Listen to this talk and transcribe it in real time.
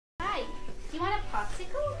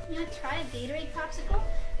popsicle? You wanna try a Gatorade popsicle?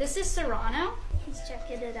 This is Serrano. He's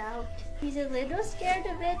checking it out. He's a little scared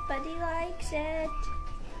of it, but he likes it.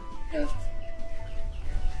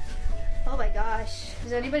 Oh my gosh.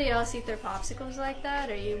 Does anybody else eat their popsicles like that?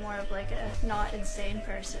 Or are you more of like a not insane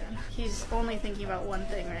person? He's only thinking about one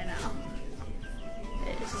thing right now.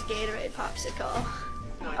 This is Gatorade popsicle.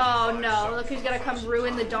 Oh no, look who's gonna come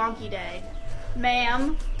ruin the donkey day.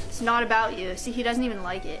 Ma'am, it's not about you. See, he doesn't even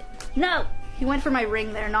like it. No! He went for my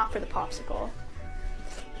ring there, not for the popsicle.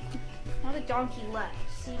 Now the donkey left.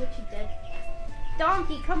 See what you did?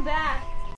 Donkey, come back!